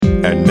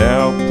And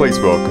now, please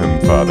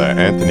welcome Father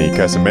Anthony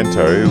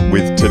Casamento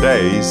with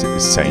today's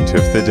Saint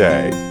of the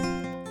Day.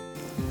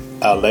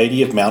 Our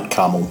Lady of Mount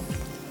Carmel.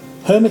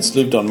 Hermits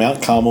lived on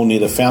Mount Carmel near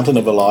the Fountain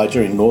of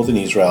Elijah in northern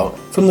Israel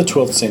from the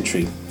 12th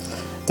century.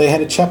 They had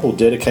a chapel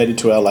dedicated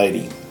to Our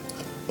Lady.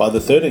 By the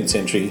 13th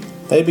century,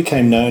 they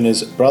became known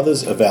as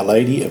Brothers of Our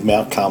Lady of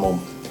Mount Carmel.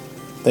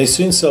 They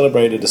soon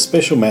celebrated a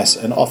special Mass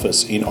and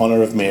office in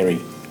honour of Mary.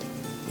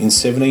 In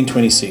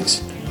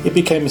 1726, it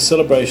became a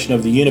celebration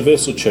of the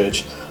Universal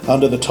Church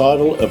under the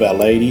title of Our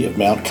Lady of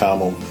Mount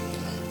Carmel.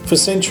 For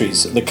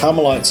centuries, the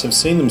Carmelites have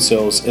seen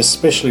themselves as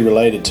specially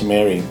related to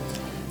Mary.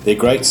 Their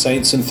great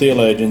saints and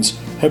theologians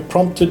have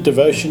prompted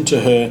devotion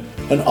to her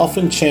and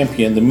often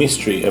championed the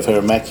mystery of her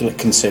Immaculate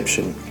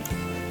Conception.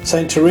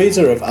 St.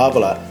 Teresa of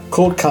Avila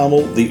called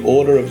Carmel the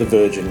Order of the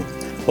Virgin,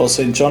 while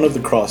St. John of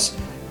the Cross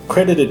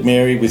credited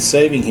Mary with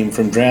saving him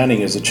from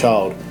drowning as a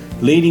child,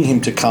 leading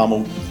him to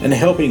Carmel and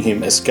helping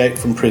him escape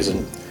from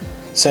prison.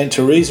 St.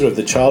 Teresa of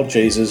the Child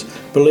Jesus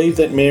believed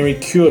that Mary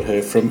cured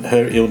her from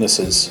her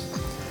illnesses.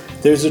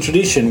 There is a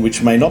tradition,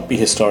 which may not be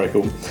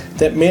historical,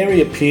 that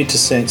Mary appeared to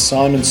St.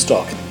 Simon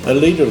Stock, a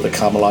leader of the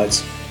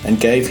Carmelites, and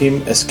gave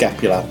him a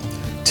scapula,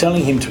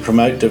 telling him to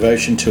promote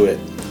devotion to it.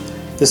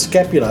 The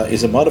scapula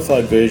is a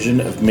modified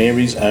version of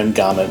Mary's own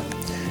garment.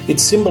 It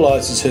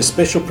symbolises her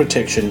special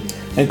protection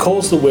and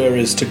calls the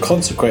wearers to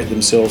consecrate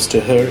themselves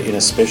to her in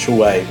a special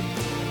way.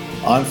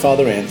 I'm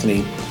Father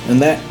Anthony,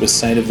 and that was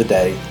Saint of the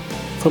Day.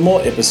 For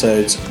more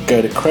episodes,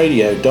 go to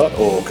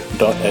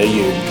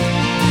cradio.org.au.